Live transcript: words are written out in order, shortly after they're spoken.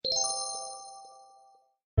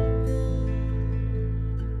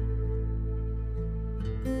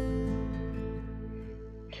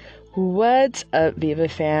What's up, Viva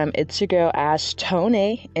fam? It's your girl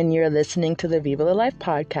Tonee, and you're listening to the Viva the Life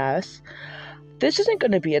podcast. This isn't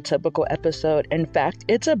going to be a typical episode. In fact,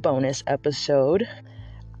 it's a bonus episode.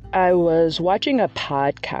 I was watching a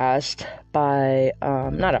podcast by,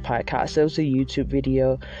 not a podcast, it was a YouTube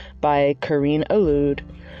video by Kareen Alud.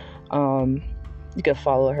 You can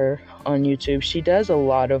follow her on YouTube. She does a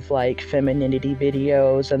lot of femininity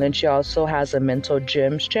videos, and then she also has a mental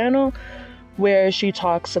gyms channel where she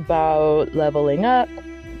talks about leveling up,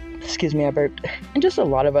 I burped, and just a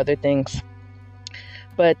lot of other things.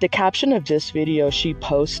 But the caption of this video she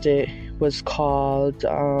posted was called,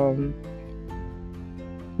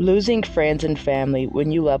 Losing Friends and Family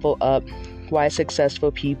When You Level Up, Why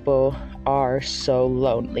Successful People Are So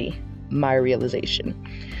Lonely, My Realization.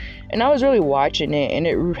 And I was really watching it, and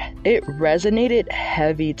it resonated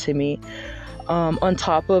heavy to me. On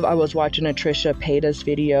top of, I was watching a Trisha Paytas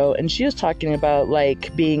video, and she was talking about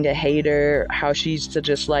being a hater, how she used to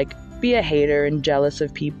just be a hater and jealous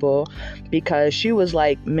of people because she was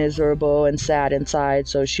miserable and sad inside,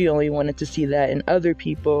 so she only wanted to see that in other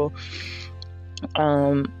people.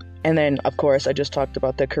 And then of course I just talked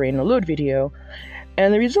about the Kareen Alud video,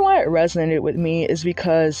 and the reason why it resonated with me is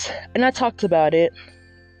because, and I talked about it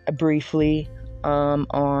briefly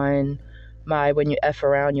on my When You F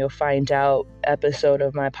Around You'll Find Out episode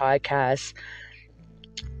of my podcast,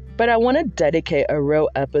 but I want to dedicate a real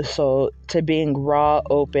episode to being raw,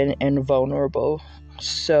 open, and vulnerable.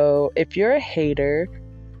 So if you're a hater,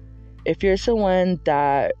 if you're someone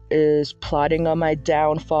that is plotting on my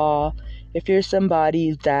downfall, if you're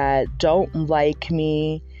somebody that don't like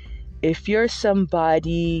me, if you're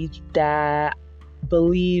somebody that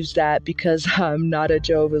believes that because I'm not a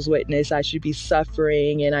Jehovah's Witness, I should be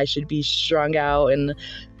suffering and I should be strung out and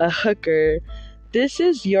a hooker, this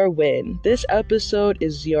is your win. This episode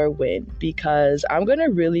is your win because I'm going to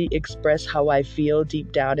really express how I feel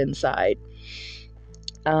deep down inside.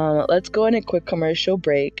 Let's go on a quick commercial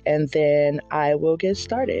break and then I will get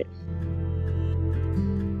started.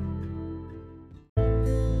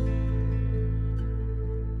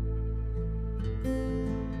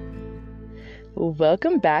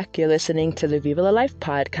 Welcome back. You're listening to the Viva La Life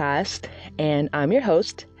podcast, and I'm your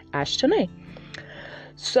host, Tonee.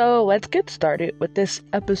 So let's get started with this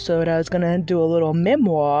episode. I was going to do a little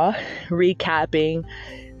memoir recapping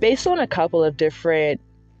based on a couple of different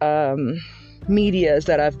medias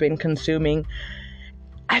that I've been consuming.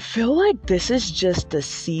 I feel like this is just the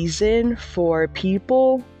season for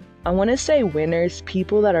people, I want to say winners,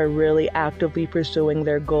 people that are really actively pursuing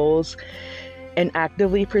their goals and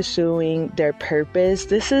actively pursuing their purpose.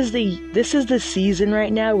 This is the season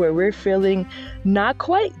right now where we're feeling not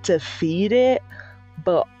quite defeated,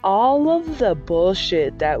 but all of the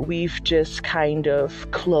bullshit that we've just kind of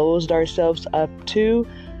closed ourselves up to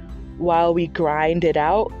while we grind it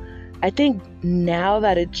out. I think now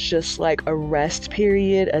that it's just a rest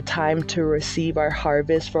period, a time to receive our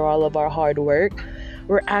harvest for all of our hard work,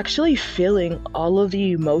 we're actually feeling all of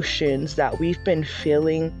the emotions that we've been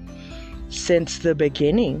feeling since the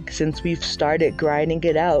beginning, since we've started grinding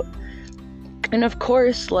it out. And of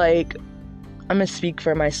course, I'm gonna speak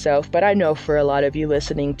for myself, but I know for a lot of you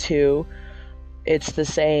listening too, it's the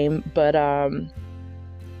same, but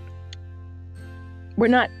we're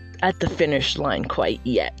not at the finish line quite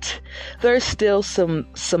yet. There's still some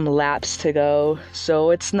laps to go,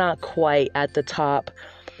 so it's not quite at the top,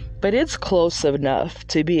 but it's close enough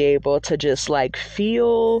to be able to just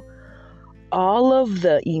feel all of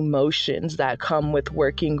the emotions that come with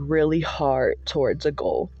working really hard towards a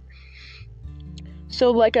goal.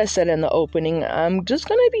 So like I said in the opening, I'm just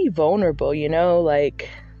gonna be vulnerable,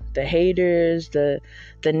 the haters, the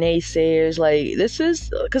naysayers, this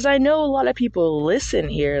is because I know a lot of people listen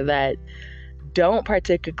here that don't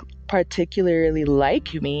particularly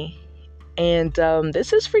like me, and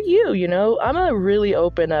this is for you. I'm gonna really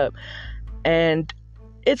open up, and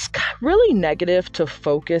it's really negative to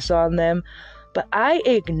focus on them, but I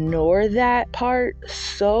ignore that part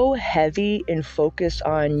so heavy and focus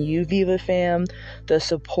on you, Viva fam, the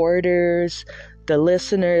supporters, the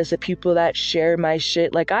listeners, the people that share my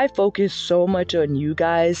shit. I focus so much on you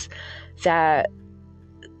guys that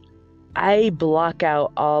I block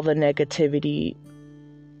out all the negativity.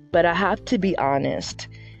 But I have to be honest,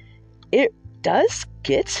 it does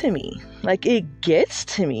get to me. It gets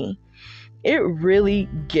to me. It really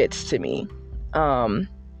gets to me.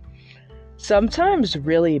 Sometimes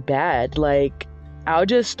really bad. I'll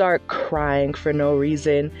just start crying for no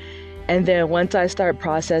reason. And then once I start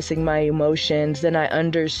processing my emotions, then I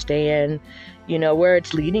understand, where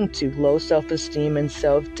it's leading to: low self-esteem and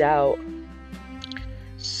self-doubt.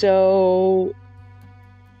 So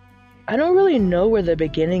I don't really know where the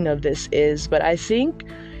beginning of this is, but I think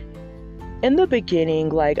in the beginning,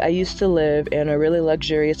 like, I used to live in a really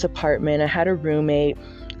luxurious apartment. I had a roommate,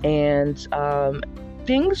 and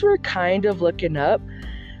things were kind of looking up,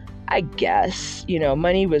 I guess.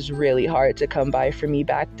 Money was really hard to come by for me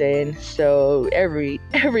back then, so every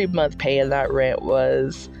month paying that rent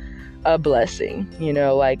was a blessing.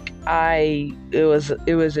 Like, it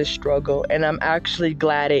was a struggle, and I'm actually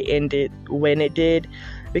glad it ended when it did,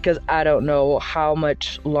 because I don't know how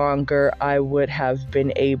much longer I would have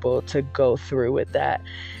been able to go through with that,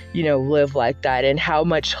 live like that, and how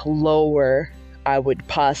much lower I would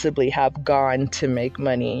possibly have gone to make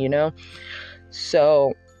money.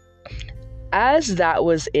 So as that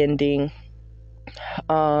was ending,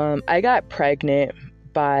 I got pregnant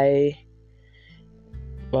by,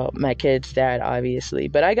 well, my kid's dad, obviously,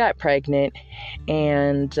 but I got pregnant,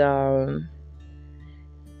 and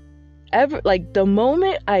the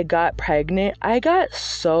moment I got pregnant, I got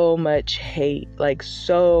so much hate,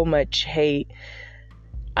 so much hate.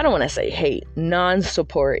 I don't want to say hate,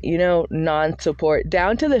 non-support, non-support,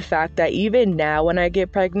 down to the fact that even now when I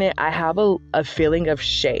get pregnant, I have a feeling of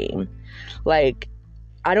shame. Like,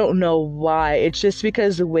 I don't know why. It's just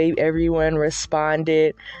because the way everyone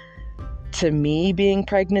responded to me being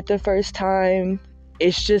pregnant the first time,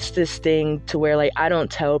 it's just this thing to where, I don't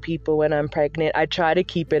tell people when I'm pregnant. I try to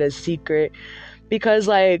keep it a secret, because,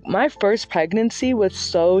 my first pregnancy was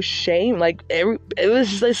so it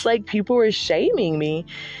was just people were shaming me.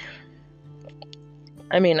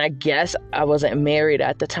 I mean, I guess I wasn't married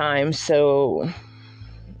at the time, so,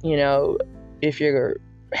 if you're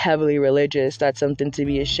heavily religious, that's something to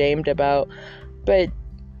be ashamed about. But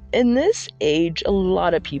in this age, a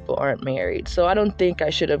lot of people aren't married, so I don't think I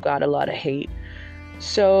should have got a lot of hate.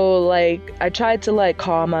 So, I tried to,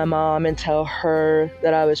 call my mom and tell her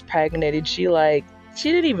that I was pregnant, and she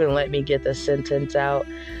didn't even let me get the sentence out.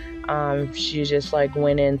 She just,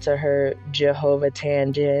 went into her Jehovah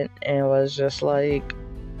tangent and was just like,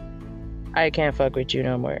 I can't fuck with you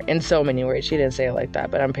no more. In so many words. She didn't say it like that,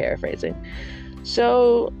 but I'm paraphrasing.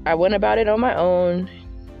 So, I went about it on my own.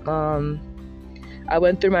 I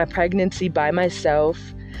went through my pregnancy by myself.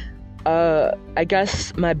 I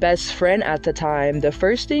guess my best friend at the time, the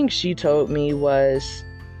first thing she told me was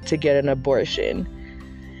to get an abortion.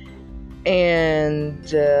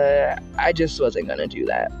 And I just wasn't gonna do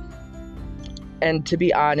that. And to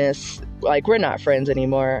be honest, we're not friends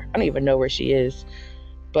anymore. I don't even know where she is.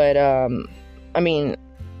 But I mean,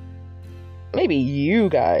 maybe you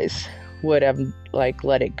guys would have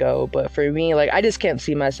let it go, but for me, I just can't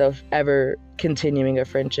see myself ever continuing a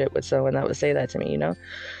friendship with someone that would say that to me.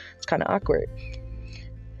 It's kind of awkward.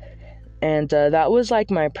 And that was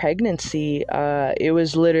my pregnancy. It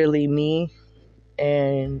was literally me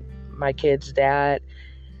and my kid's dad,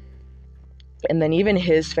 and then even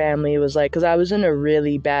his family was because I was in a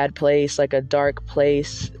really bad place, a dark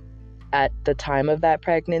place at the time of that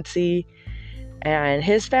pregnancy, and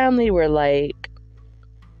his family were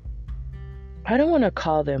I don't want to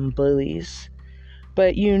call them bullies,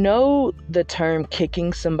 but the term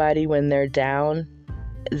kicking somebody when they're down,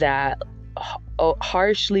 that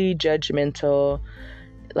harshly judgmental,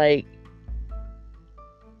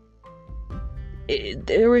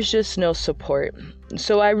 there was just no support.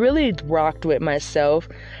 So I really rocked with myself.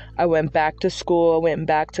 I went back to school, I went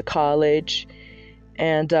back to college,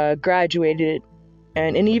 and graduated.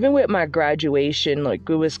 And even with my graduation, it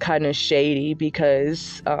was kind of shady,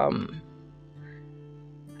 because I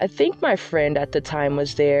think my friend at the time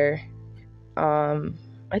was there. I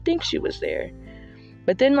think she was there.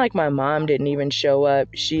 But then my mom didn't even show up.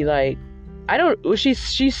 She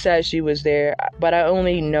she says she was there, but I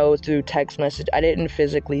only know through text message. I didn't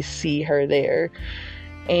physically see her there.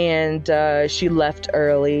 And she left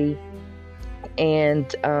early.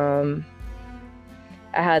 And I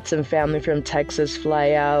had some family from Texas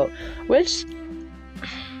fly out, which,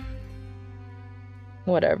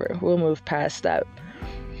 whatever, we'll move past that.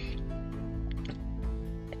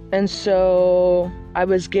 And so I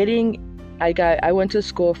went to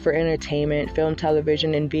school for entertainment, film,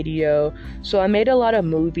 television, and video. So I made a lot of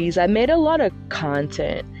movies. I made a lot of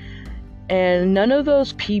content. And none of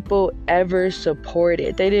those people ever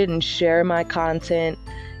supported. They didn't share my content.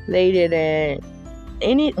 They didn't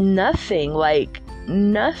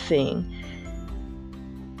nothing.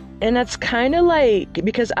 And that's kind of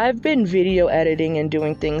because I've been video editing and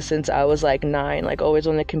doing things since I was 9, always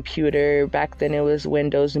on the computer. Back then it was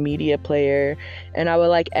Windows Media Player, and I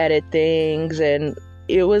would edit things, and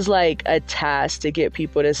it was a task to get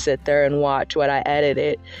people to sit there and watch what I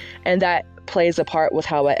edited. And that plays a part with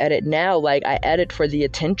how I edit now. Like, I edit for the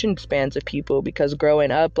attention spans of people, because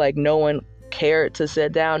growing up, like, no one cared to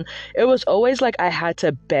sit down. It was always like I had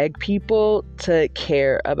to beg people to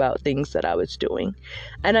care about things that I was doing.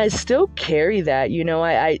 And I still carry that, you know.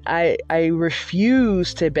 I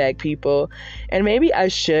refuse to beg people, and maybe I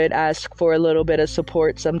should ask for a little bit of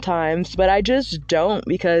support sometimes, but I just don't,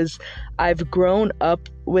 because I've grown up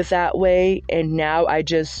with that way, and now I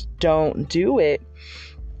just don't do it.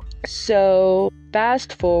 So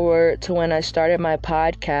fast forward to when I started my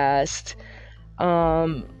podcast,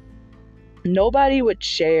 nobody would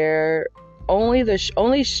share.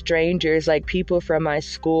 Only strangers, like people from my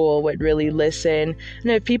school, would really listen.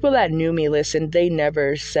 And if people that knew me listened, they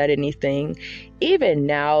never said anything. Even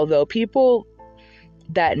now, though, people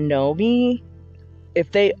that know me,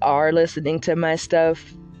 if they are listening to my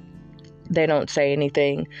stuff, they don't say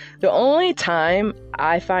anything. The only time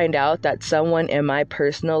I find out that someone in my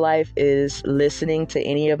personal life is listening to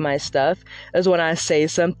any of my stuff is when I say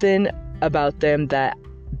something about them that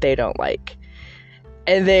they don't like.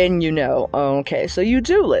 And then, you know, okay, so you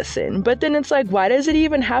do listen. But then it's like, why does it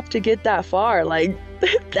even have to get that far? Like,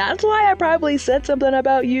 that's why I probably said something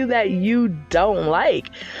about you that you don't like.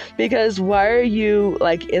 Because why are you,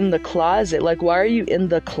 like, in the closet? Like, why are you in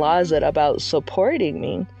the closet about supporting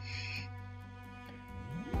me?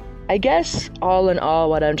 I guess all in all,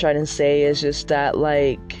 what I'm trying to say is just that,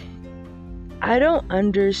 like, I don't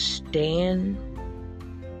understand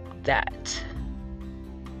that.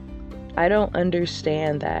 I don't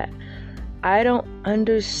understand that. I don't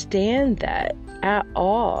understand that at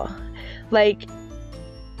all. Like,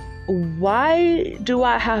 why do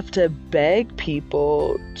I have to beg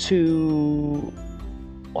people to,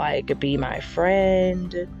 like, be my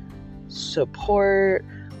friend, support?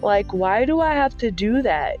 Like, why do I have to do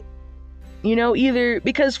that? You know, either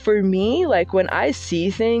because for me, like, when I see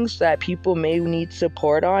things that people may need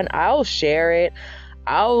support on, I'll share it.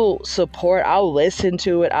 I'll support, I'll listen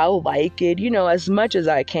to it, I'll like it, you know, as much as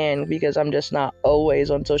I can, because I'm just not always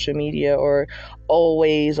on social media or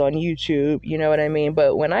always on YouTube, you know what I mean?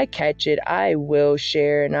 But when I catch it, I will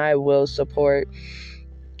share and I will support.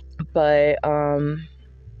 But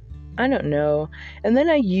I don't know. And then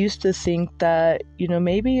I used to think that, you know,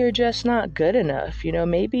 maybe you're just not good enough. You know,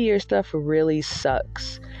 maybe your stuff really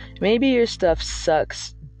sucks. Maybe your stuff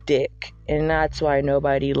sucks dick, and that's why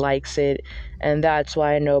nobody likes it, and that's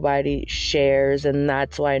why nobody shares, and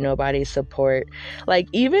that's why nobody support. Like,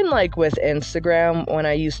 even like with Instagram, when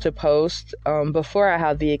I used to post, before I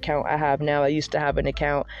have the account I have now, I used to have an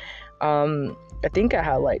account, I think I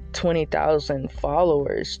had like 20,000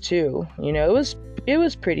 followers too. You know, it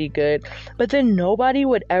was pretty good. But then nobody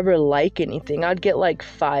would ever like anything. I'd get like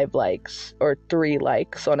 5 likes or 3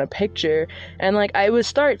 likes on a picture, and like I would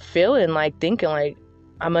start feeling like, thinking like,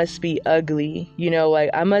 I must be ugly, you know,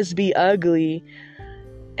 like I must be ugly.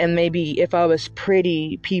 And maybe if I was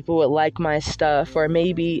pretty, people would like my stuff, or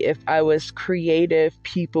maybe if I was creative,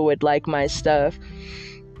 people would like my stuff.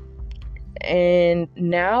 And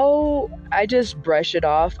now I just brush it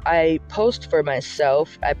off. I post for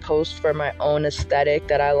myself. I post for my own aesthetic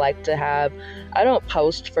that I like to have. I don't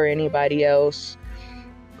post for anybody else,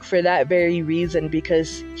 for that very reason,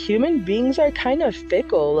 because human beings are kind of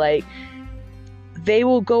fickle. Like, they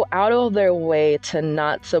will go out of their way to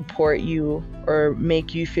not support you or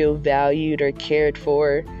make you feel valued or cared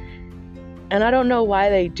for. And I don't know why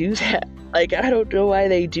they do that. Like, I don't know why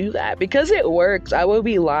they do that, because it works. I would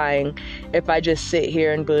be lying if I just sit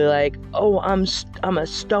here and be like, oh, I'm a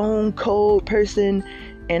stone cold person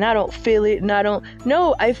and I don't feel it, and I don't.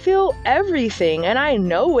 No, I feel everything, and I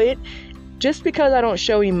know it. Just because I don't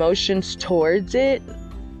show emotions towards it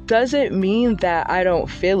doesn't mean that I don't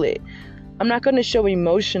feel it. I'm not going to show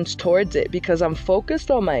emotions towards it because I'm focused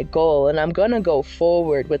on my goal, and I'm going to go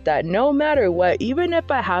forward with that no matter what, even if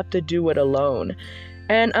I have to do it alone.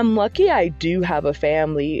 And I'm lucky I do have a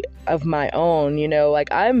family of my own, you know,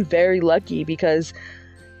 like I'm very lucky, because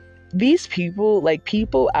these people, like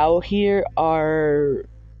people out here, are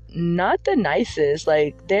not the nicest.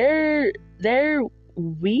 Like they're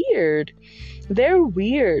weird. They're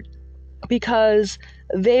weird because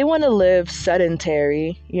they want to live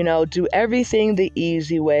sedentary, you know, do everything the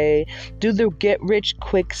easy way, do the get rich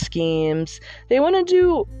quick schemes. They want to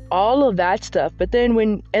do all of that stuff. But then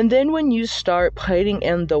when you start putting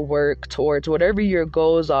in the work towards whatever your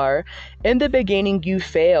goals are, in the beginning you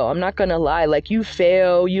fail. I'm not going to lie. Like, you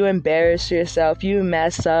fail, you embarrass yourself, you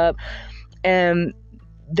mess up, and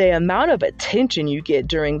the amount of attention you get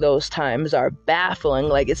during those times are baffling.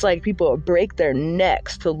 Like, it's like people break their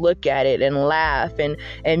necks to look at it and laugh and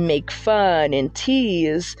make fun and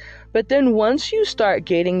tease. But then once you start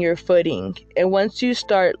getting your footing and once you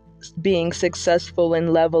start being successful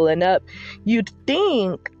and leveling up, you'd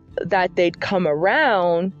think that they'd come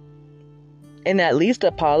around and at least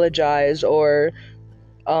apologize or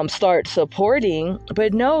start supporting.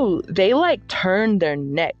 But no, they like turn their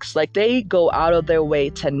necks. Like, they go out of their way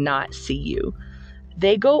to not see you.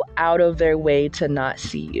 They go out of their way to not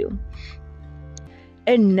see you.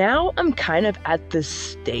 And now I'm kind of at this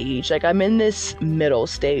stage, like I'm in this middle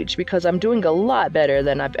stage, because I'm doing a lot better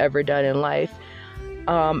than I've ever done in life,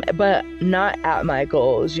 but not at my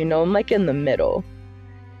goals, I'm like in the middle.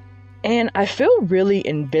 And I feel really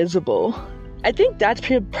invisible. I think that's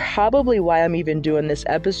probably why I'm even doing this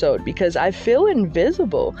episode, because I feel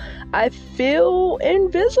invisible. Like,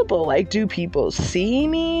 do people see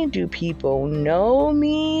me? Do people know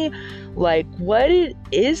me? Like, what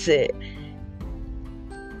is it?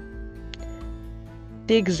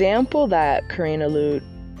 The example that Karina Lute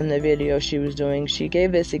in the video she was doing, she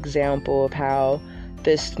gave this example of how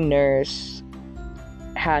this nurse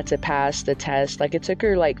had to pass the test. Like, it took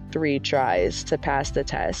her like 3 tries to pass the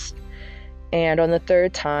test. And on the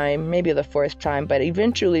 3rd time, maybe the 4th time, but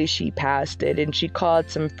eventually she passed it, and she called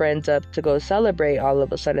some friends up to go celebrate. All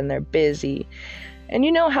of a sudden they're busy. And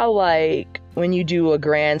you know how, like, when you do a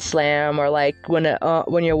grand slam, or like when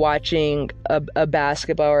you're watching a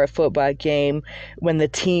basketball or a football game, when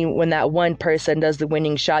that one person does the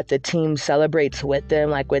winning shot, the team celebrates with them,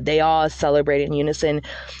 like when they all celebrate in unison.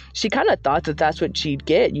 She kind of thought that that's what she'd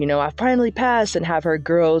get, I finally passed, and have her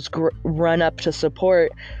girls run up to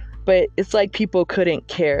support. But it's like people couldn't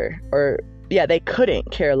care, they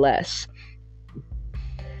couldn't care less.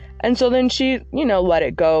 And so then she, let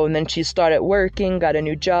it go. And then she started working, got a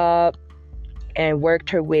new job, and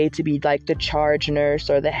worked her way to be like the charge nurse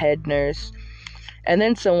or the head nurse. And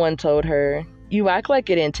then someone told her, "You act like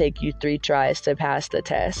it didn't take you 3 tries to pass the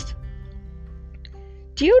test."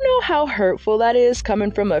 Do you know how hurtful that is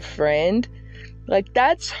coming from a friend? Like,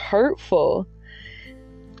 that's hurtful.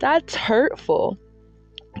 That's hurtful.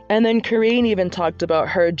 And then Karine even talked about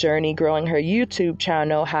her journey growing her YouTube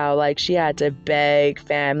channel, how like she had to beg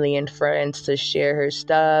family and friends to share her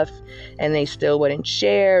stuff, and they still wouldn't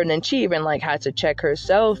share. And then she even like had to check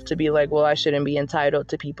herself to be like, well, I shouldn't be entitled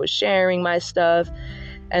to people sharing my stuff.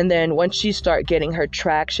 And then once she started getting her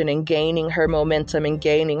traction and gaining her momentum and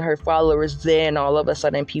gaining her followers, then all of a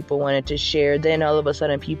sudden people wanted to share. Then all of a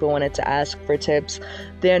sudden people wanted to ask for tips.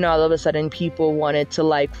 Then all of a sudden people wanted to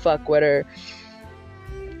like fuck with her.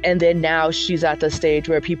 And then now she's at the stage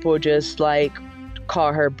where people just like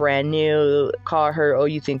call her brand new, call her, oh,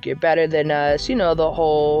 you think you're better than us, the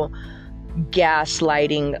whole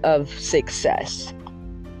gaslighting of success.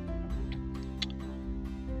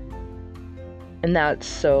 And that's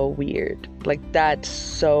so weird. Like, that's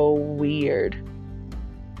so weird.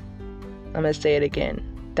 I'm gonna say it again.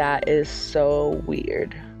 That is so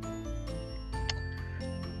weird.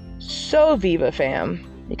 So, Viva fam,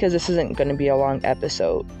 because this isn't going to be a long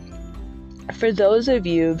episode. For those of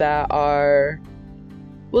you that are...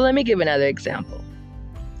 Well, let me give another example.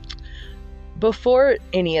 Before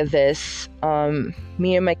any of this,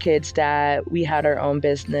 me and my kid's dad, we had our own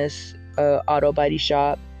business, auto body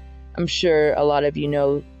shop. I'm sure a lot of you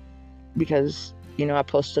know, because, I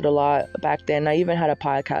posted a lot back then. I even had the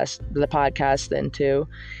podcast then too.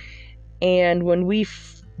 And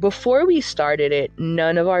before we started it,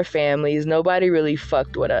 none of our families, nobody really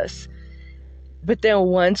fucked with us. But then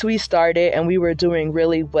once we started and we were doing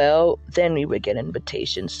really well, then we would get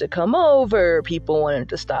invitations to come over. People wanted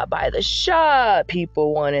to stop by the shop.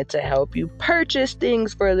 People wanted to help you purchase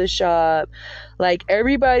things for the shop. Like,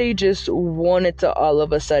 everybody just wanted to all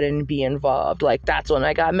of a sudden be involved. Like, that's when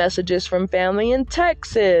I got messages from family in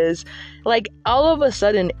Texas. Like, all of a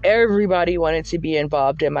sudden, everybody wanted to be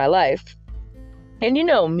involved in my life. And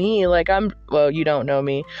me, like, you don't know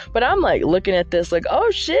me, but I'm like looking at this like,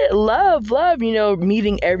 oh shit, love,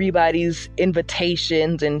 meeting everybody's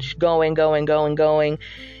invitations and going.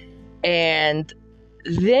 And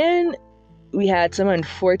then we had some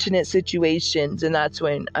unfortunate situations, and that's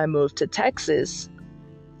when I moved to Texas.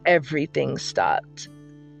 Everything stopped.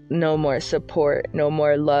 No more support, no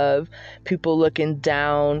more love. People looking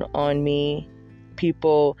down on me.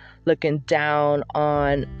 People looking down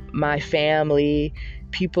on my family.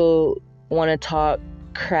 People want to talk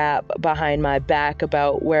crap behind my back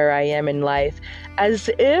about where I am in life, as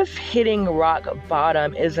if hitting rock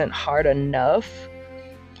bottom isn't hard enough.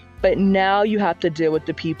 But now you have to deal with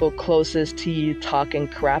the people closest to you talking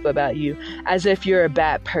crap about you as if you're a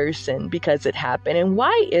bad person because it happened. And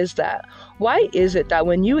why is that? Why is it that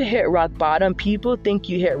when you hit rock bottom, people think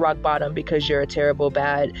you hit rock bottom because you're a terrible,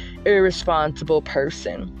 bad, irresponsible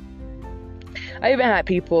person? I even had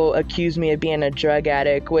people accuse me of being a drug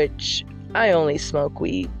addict, which I only smoke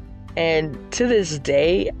weed. And to this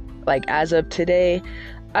day, like as of today,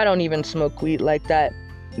 I don't even smoke weed like that.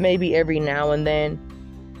 Maybe every now and then.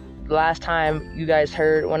 The last time you guys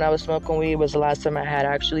heard when I was smoking weed was the last time I had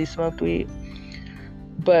actually smoked weed.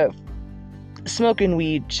 But smoking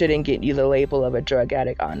weed shouldn't get you the label of a drug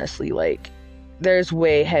addict, honestly. Like, there's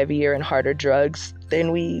way heavier and harder drugs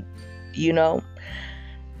than weed, you know?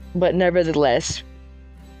 But nevertheless,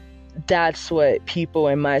 that's what people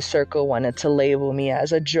in my circle wanted to label me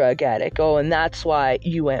as, a drug addict. Oh, and that's why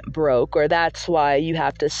you went broke, or that's why you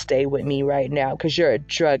have to stay with me right now because you're a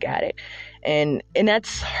drug addict. And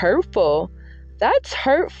that's hurtful. That's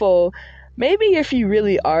hurtful. Maybe if you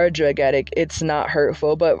really are a drug addict, it's not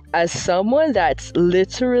hurtful. But as someone that's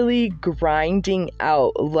literally grinding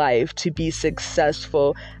out life to be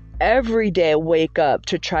successful, every day wake up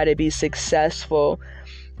to try to be successful,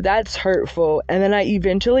 that's hurtful. And then I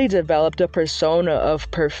eventually developed a persona of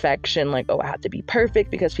perfection. Like, oh, I have to be perfect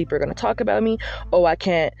because people are going to talk about me. Oh, I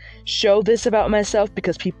can't show this about myself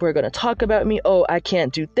because people are going to talk about me. Oh, I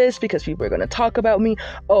can't do this because people are going to talk about me.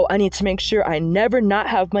 Oh, I need to make sure I never not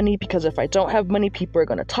have money because if I don't have money, people are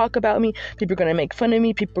going to talk about me. People are going to make fun of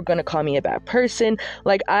me. People are going to call me a bad person.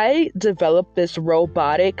 Like, I developed this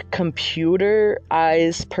robotic,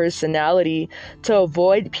 computerized personality to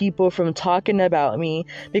avoid people from talking about me,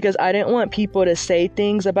 because I didn't want people to say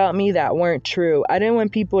things about me that weren't true. I didn't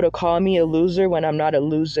want people to call me a loser when I'm not a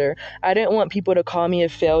loser. I didn't want people to call me a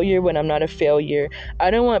failure when I'm not a failure. I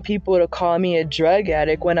didn't want people to call me a drug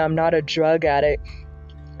addict when I'm not a drug addict.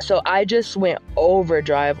 So I just went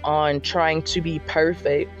overdrive on trying to be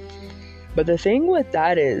perfect. But the thing with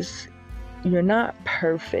that is, you're not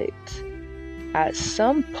perfect. At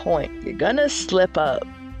some point, you're gonna slip up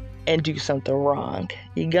and do something wrong.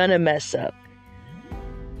 You're gonna mess up.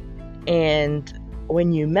 And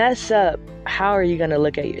when you mess up, how are you going to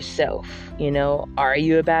look at yourself? You know, are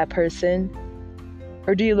you a bad person?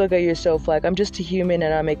 Or do you look at yourself like, I'm just a human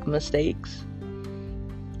and I make mistakes?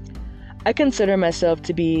 I consider myself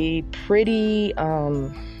to be pretty,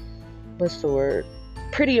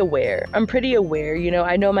 pretty aware. I'm pretty aware, you know,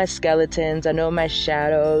 I know my skeletons, I know my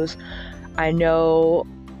shadows, I know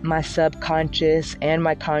my subconscious and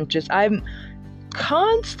my conscious. I'm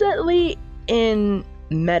constantly in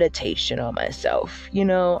meditation on myself. You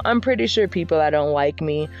know, I'm pretty sure people that don't like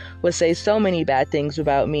me will say so many bad things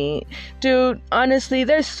about me. Dude, honestly,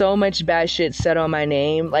 there's so much bad shit said on my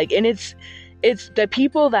name. Like, and it's the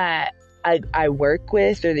people that I work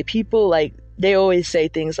with, or the people, like, they always say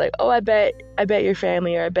things like, oh, I bet your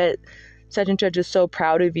family, or I bet such and such is so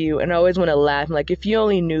proud of you. And I always want to laugh. Like, if you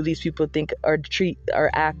only knew these people think or treat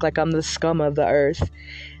or act like I'm the scum of the earth.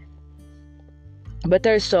 But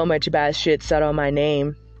there's so much bad shit said on my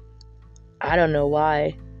name. I don't know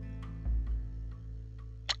why.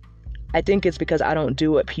 I think it's because I don't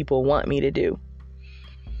do what people want me to do.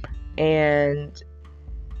 And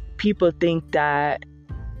people think that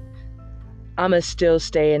I'ma still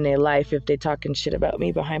stay in their life if they talking shit about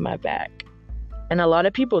me behind my back. And a lot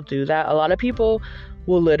of people do that. A lot of people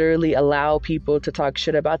will literally allow people to talk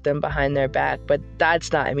shit about them behind their back. But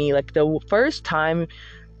that's not me. Like, the first time,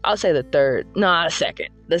 I'll say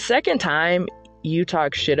the second time you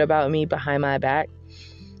talk shit about me behind my back,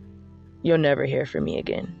 you'll never hear from me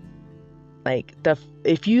again. Like,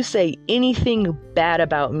 if you say anything bad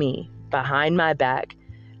about me behind my back,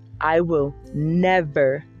 I will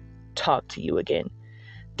never talk to you again.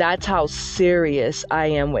 That's how serious I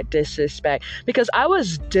am with disrespect, because I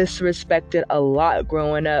was disrespected a lot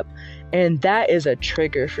growing up, and that is a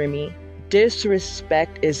trigger for me.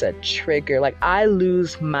 Disrespect is a trigger. Like, I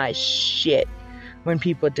lose my shit when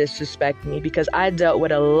people disrespect me, because I dealt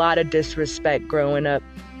with a lot of disrespect growing up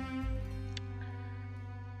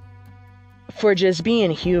for just being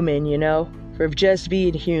human, you know, for just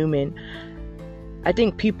being human. I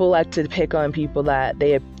think people like to pick on people that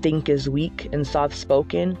they think is weak and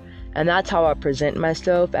soft-spoken, and that's how I present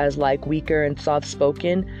myself, as like weaker and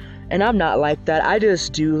soft-spoken. And I'm not like that. I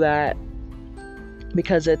just do that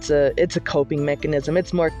because it's a coping mechanism.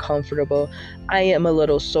 It's more comfortable. I am a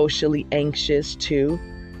little socially anxious too,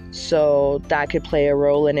 so that could play a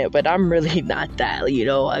role in it. But I'm really not that, you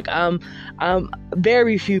know. Like, I'm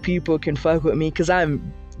very few people can fuck with me because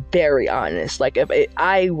I'm very honest. Like,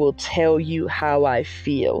 I will tell you how I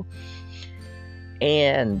feel,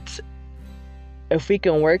 and If we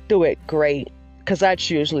can work through it, great. Because that's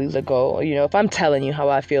usually the goal. You know, if I'm telling you how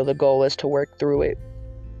I feel, the goal is to work through it.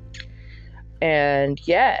 And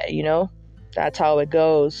yeah, you know, that's how it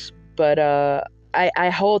goes. But I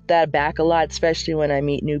hold that back a lot, especially when I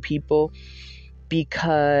meet new people,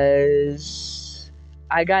 because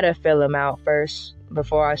I gotta fill them out first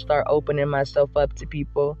before I start opening myself up to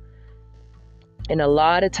people. And a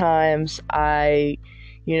lot of times I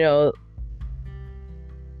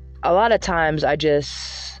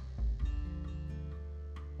just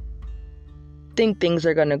think things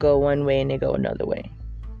are gonna go one way and they go another way.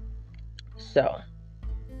 So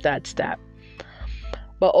that's that.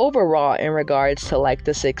 But overall, in regards to like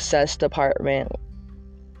the success department,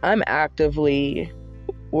 I'm actively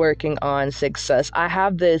working on success. I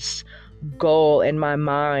have this goal in my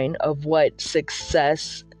mind of what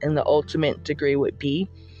success in the ultimate degree would be.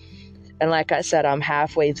 And like I said, I'm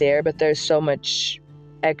halfway there, but there's so much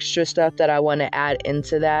extra stuff that I want to add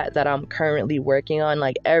into that I'm currently working on.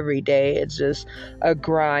 Like every day, it's just a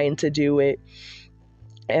grind to do it.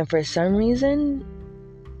 And for some reason,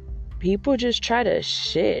 people just try to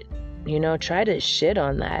shit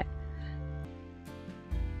on that.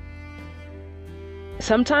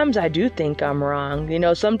 Sometimes I do think I'm wrong.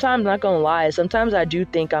 Sometimes, not gonna lie, sometimes I do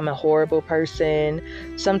think I'm a horrible person.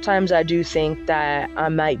 Sometimes I do think that I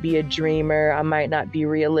might be a dreamer. I might not be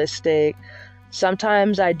realistic.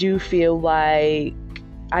 Sometimes I do feel like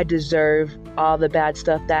I deserve all the bad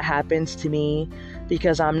stuff that happens to me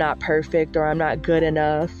because I'm not perfect or I'm not good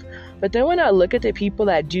enough. But then when I look at the people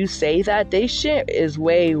that do say that, they shit is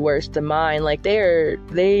way worse than mine. Like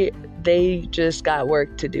they just got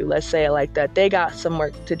work to do. Let's say it like that. They got some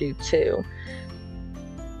work to do too.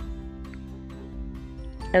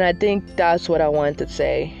 And I think that's what I wanted to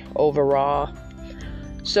say overall.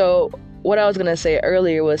 So what I was going to say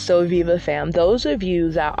earlier was, so Viva fam, those of you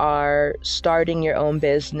that are starting your own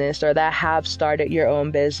business or that have started your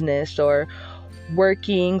own business or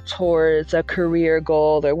working towards a career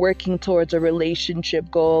goal or working towards a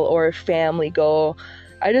relationship goal or a family goal,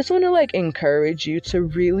 I just want to encourage you to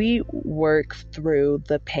really work through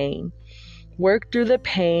the pain. Work through the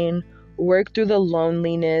pain, work through the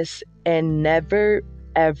loneliness, and never,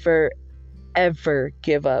 ever, ever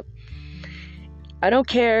give up. I don't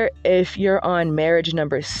care if you're on marriage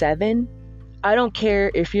number 7. I don't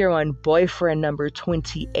care if you're on boyfriend number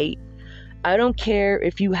 28. I don't care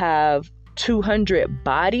if you have 200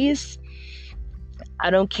 bodies.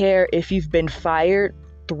 I don't care if you've been fired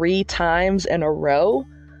 3 times in a row.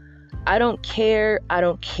 I don't care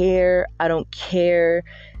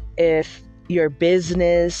if your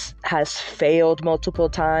business has failed multiple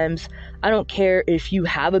times. I don't care if you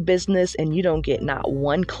have a business and you don't get not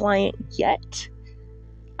one client yet.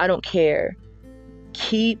 I don't care.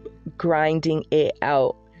 Keep grinding it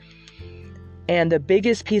out. And the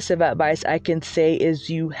biggest piece of advice I can say is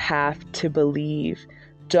you have to believe.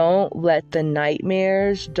 Don't let the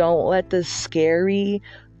nightmares, don't let the scary,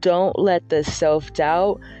 don't let the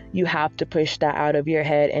self-doubt, you have to push that out of your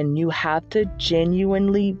head, and you have to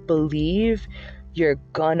genuinely believe you're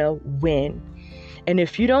gonna win. And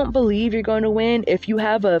if you don't believe you're gonna win, if you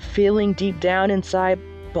have a feeling deep down inside,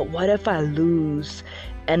 but what if I lose?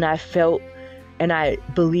 And I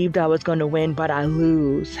believed I was gonna win, but I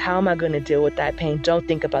lose. How am I gonna deal with that pain? Don't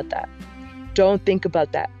think about that. Don't think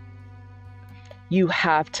about that. You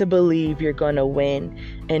have to believe you're gonna win.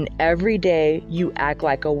 And every day you act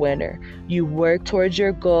like a winner. You work towards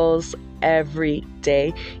your goals every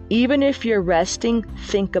day. Even if you're resting,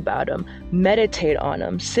 think about them. Meditate on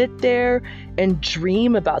them. Sit there and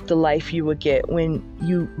dream about the life you would get when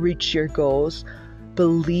you reach your goals.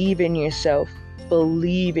 Believe in yourself.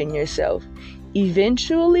 Believe in yourself.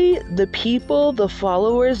 Eventually, the people, the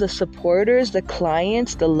followers, the supporters, the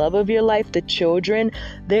clients, the love of your life, the children,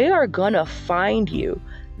 they are gonna find you.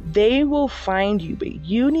 They will find you, but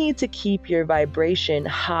you need to keep your vibration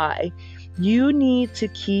high. You need to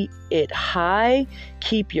keep it high,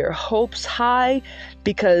 keep your hopes high,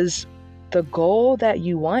 because the goal that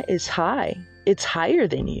you want is high. It's higher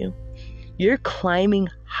than you. You're climbing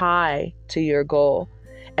high to your goal.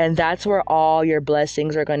 And that's where all your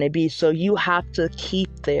blessings are going to be. So you have to keep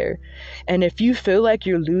there. And if you feel like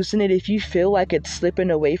you're losing it, if you feel like it's slipping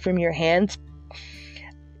away from your hands,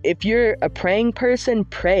 if you're a praying person,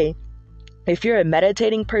 pray. If you're a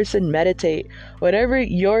meditating person, meditate. Whatever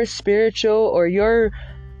your spiritual or your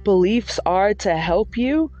beliefs are to help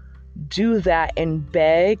you, do that and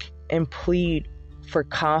beg and plead for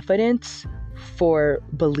confidence, for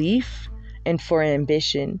belief, and for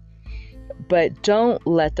ambition. But don't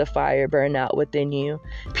let the fire burn out within you.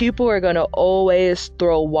 People are going to always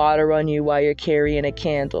throw water on you while you're carrying a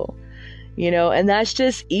candle. and that's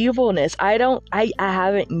just evilness. I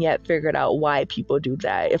haven't yet figured out why people do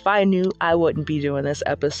that. If I knew, I wouldn't be doing this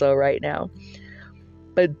episode right now.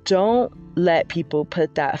 But don't let people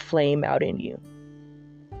put that flame out in you.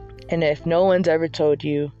 And if no one's ever told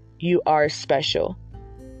you, you are special.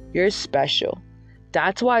 You're special.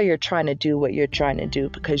 That's why you're trying to do what you're trying to do,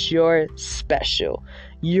 because you're special.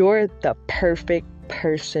 You're the perfect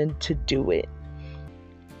person to do it.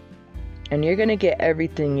 And you're going to get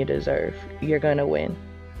everything you deserve. You're going to win.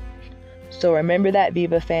 So remember that,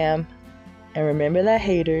 Viva fam. And remember that,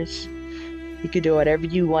 haters. You can do whatever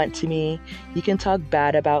you want to me. You can talk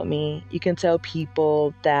bad about me. You can tell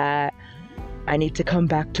people that I need to come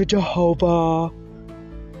back to Jehovah.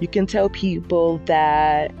 You can tell people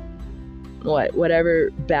that whatever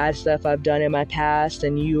bad stuff I've done in my past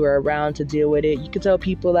and you were around to deal with it. You can tell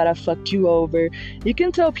people that I fucked you over. You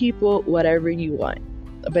can tell people whatever you want.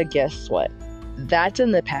 But guess what? That's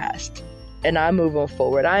in the past. And I'm moving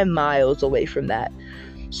forward. I'm miles away from that.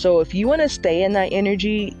 So if you want to stay in that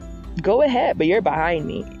energy, go ahead. But you're behind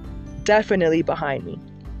me. Definitely behind me.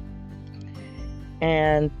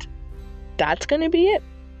 And that's going to be it.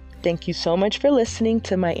 Thank you so much for listening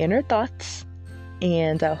to my inner thoughts.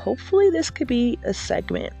 And hopefully this could be a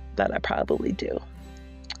segment that I probably do.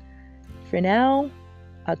 For now,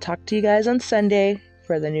 I'll talk to you guys on Sunday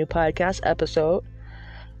for the new podcast episode.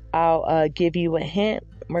 I'll give you a hint.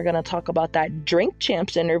 We're going to talk about that Drink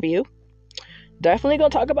Champs interview. Definitely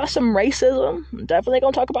going to talk about some racism. Definitely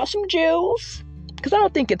going to talk about some Jews. Because I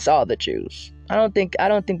don't think it's all the Jews. I don't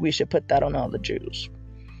think we should put that on all the Jews.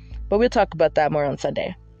 But we'll talk about that more on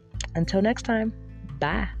Sunday. Until next time,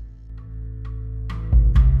 bye.